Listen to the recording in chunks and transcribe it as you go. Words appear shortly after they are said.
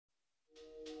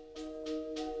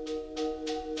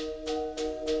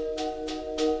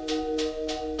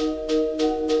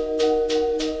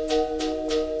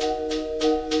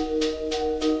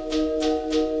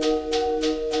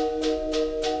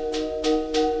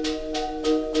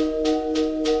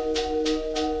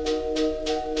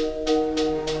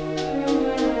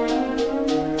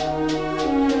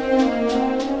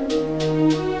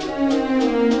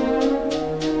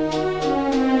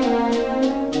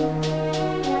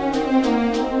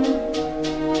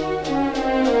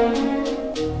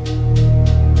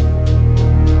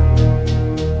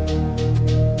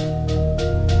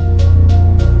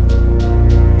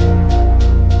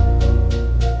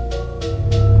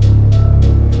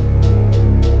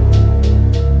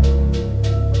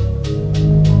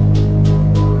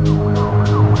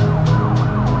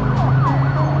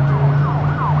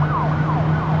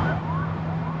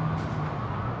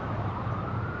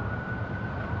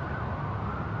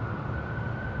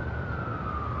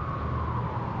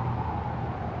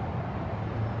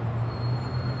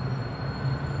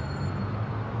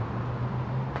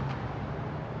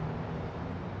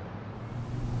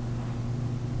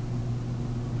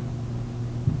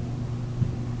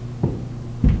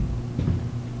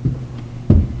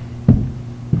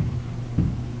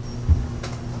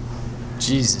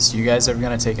Jesus, you guys ever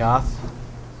gonna take off?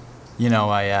 You know,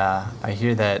 I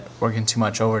hear that working too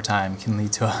much overtime can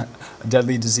lead to a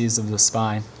deadly disease of the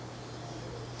spine.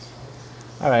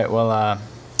 Alright, well,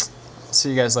 see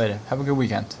you guys later. Have a good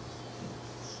weekend.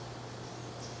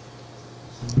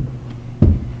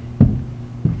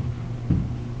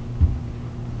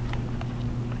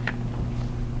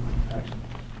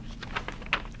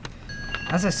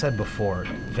 As I said before,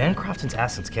 Van Crofton's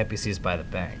assets can't be seized by the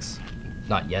banks.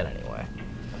 Not yet, anyway.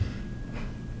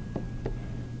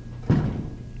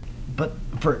 But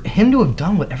for him to have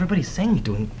done what everybody's saying he's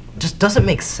doing just doesn't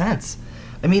make sense.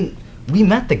 I mean, we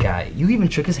met the guy. You even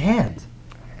shook his hand.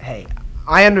 Hey,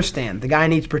 I understand. The guy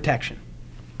needs protection.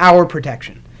 Our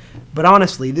protection. But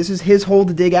honestly, this is his hole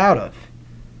to dig out of.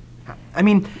 I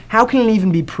mean, how can it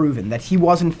even be proven that he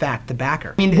was in fact the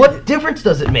backer? I mean, what difference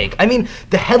does it make? I mean,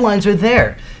 the headlines are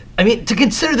there. I mean, to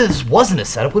consider that this wasn't a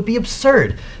setup would be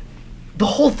absurd. The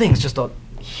whole thing's just a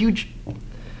huge...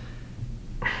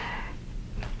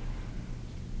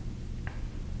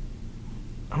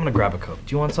 I'm gonna grab a Coke.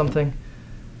 Do you want something?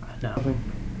 No.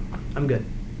 I'm good.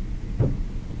 I'm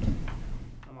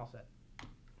all set.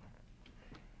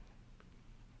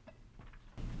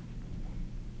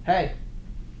 Hey.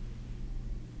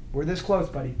 We're this close,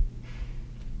 buddy.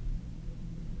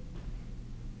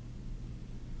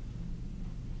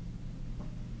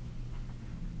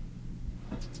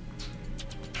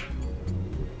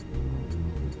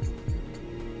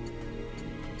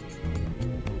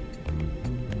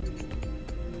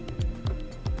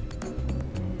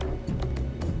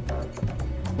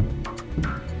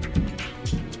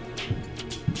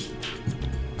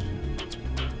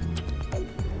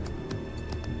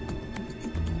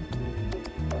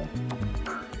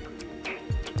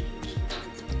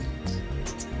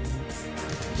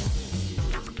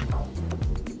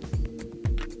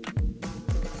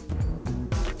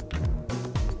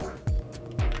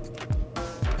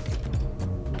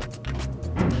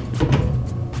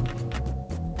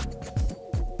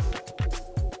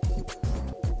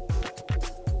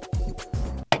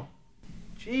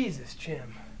 Jesus,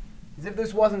 Jim. As if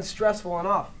this wasn't stressful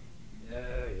enough. Yeah.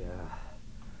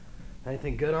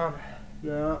 Anything good on?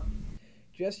 No.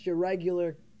 Just your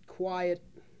regular, quiet,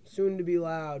 soon-to-be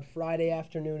loud Friday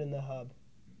afternoon in the hub.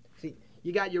 See,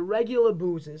 you got your regular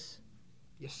boozes,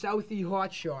 your Southie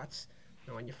hot shots,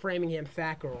 and your Framingham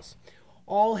fat girls,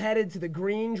 all headed to the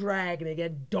Green Dragon to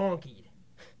get donkeyed.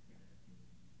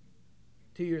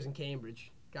 2 years in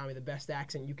Cambridge. Got me the best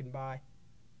accent you can buy.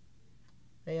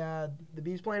 Hey, the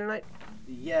Bees playing tonight?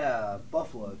 Yeah,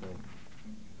 Buffalo, I think.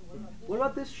 What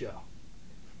about this show?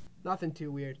 Nothing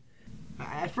too weird.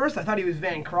 At first I thought he was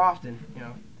Van Crofton, you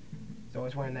know. He's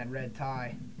always wearing that red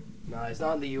tie. No, he's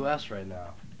not in the U.S. right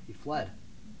now. He fled.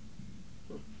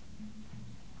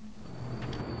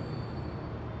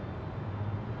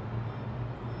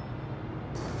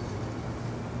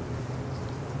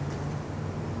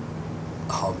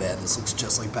 Oh man, this looks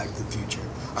just like Back to the Future.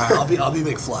 All right, I'll be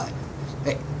McFly.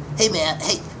 Hey man,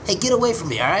 hey, get away from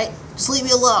me, all right? Just leave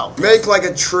me alone. Make like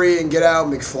a tree and get out,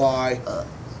 McFly.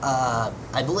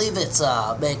 I believe it's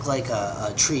make like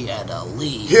a tree and a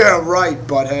leaf. Yeah, right,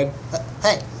 butthead.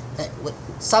 Hey, what?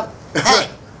 Stop! Hey,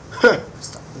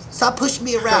 stop pushing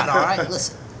me around, all right?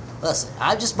 Listen.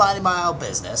 I'm just minding my own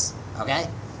business, okay?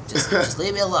 Just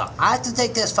leave me alone. I have to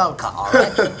take this phone call, all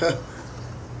right? God,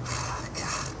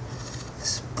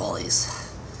 these bullies.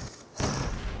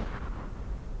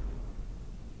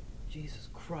 Jesus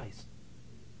Christ.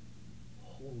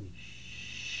 Holy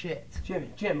shit.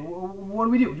 Jim, what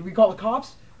do we do? Do we call the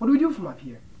cops? What do we do from up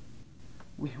here?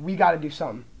 We gotta do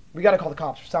something. We gotta call the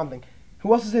cops or something.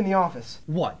 Who else is in the office?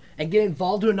 What? And get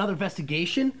involved in another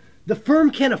investigation? The firm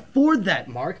can't afford that,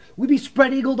 Mark. We'd be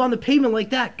spread-eagled on the pavement like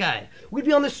that guy. We'd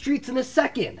be on the streets in a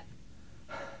second.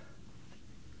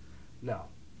 No,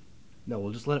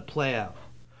 we'll just let it play out.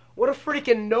 What a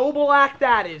freaking noble act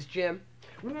that is, Jim.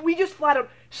 We just flat out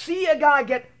see a guy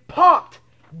get popped,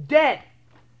 dead,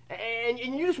 and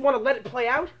you just want to let it play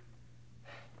out?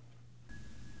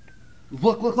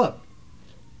 Look.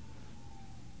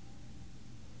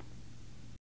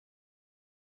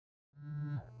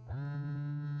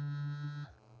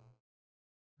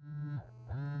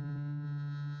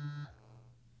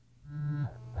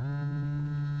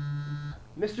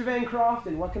 Mr. Van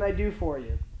Crofton, what can I do for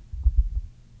you?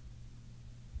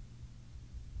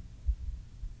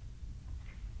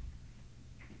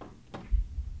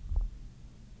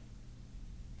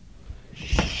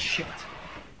 Shit.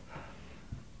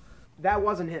 That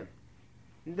wasn't him.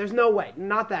 There's no way.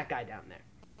 Not that guy down there.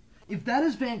 If that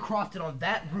is Van Crofton on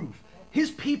that roof,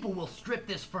 his people will strip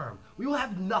this firm. We will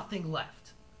have nothing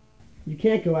left. You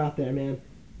can't go out there, man.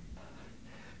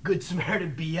 Good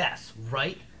Samaritan BS,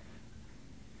 right?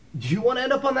 Do you want to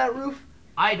end up on that roof?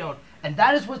 I don't. And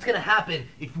that is what's going to happen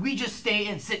if we just stay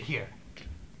and sit here.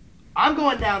 I'm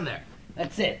going down there.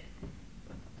 That's it.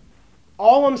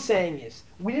 All I'm saying is,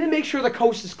 we need to make sure the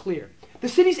coast is clear. The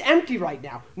city's empty right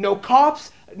now. No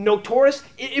cops, no tourists.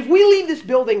 If we leave this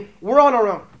building, we're on our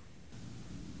own.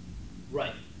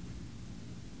 Right.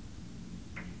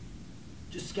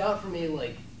 Just scout for me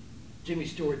like Jimmy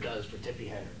Stewart does for Tippy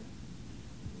Henry.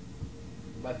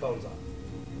 My phone's on.